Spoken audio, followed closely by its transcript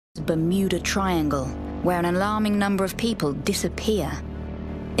Bermuda Triangle, where an alarming number of people disappear.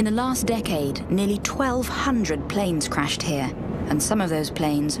 In the last decade, nearly 1,200 planes crashed here, and some of those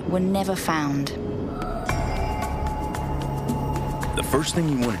planes were never found. The first thing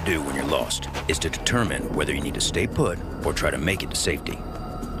you want to do when you're lost is to determine whether you need to stay put or try to make it to safety.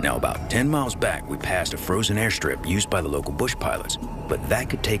 Now, about 10 miles back, we passed a frozen airstrip used by the local bush pilots, but that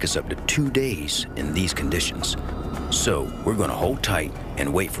could take us up to 2 days in these conditions. So we're going to hold tight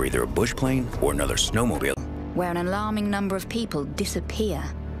and wait for either a bush plane or another snowmobile, where an alarming number of people disappear.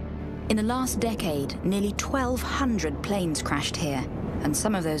 In the last decade, nearly 1,200 planes crashed here, and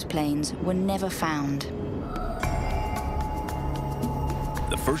some of those planes were never found.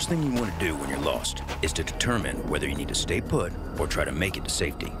 The first thing you want to do when you're lost is to determine whether you need to stay put or try to make it to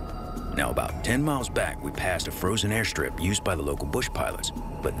safety. Now, about 10 miles back, we passed a frozen airstrip used by the local bush pilots,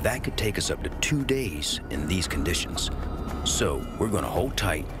 but that could take us up to 2 days in these conditions. So we're going to hold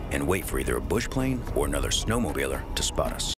tight and wait for either a bush plane or another snowmobiler to spot us.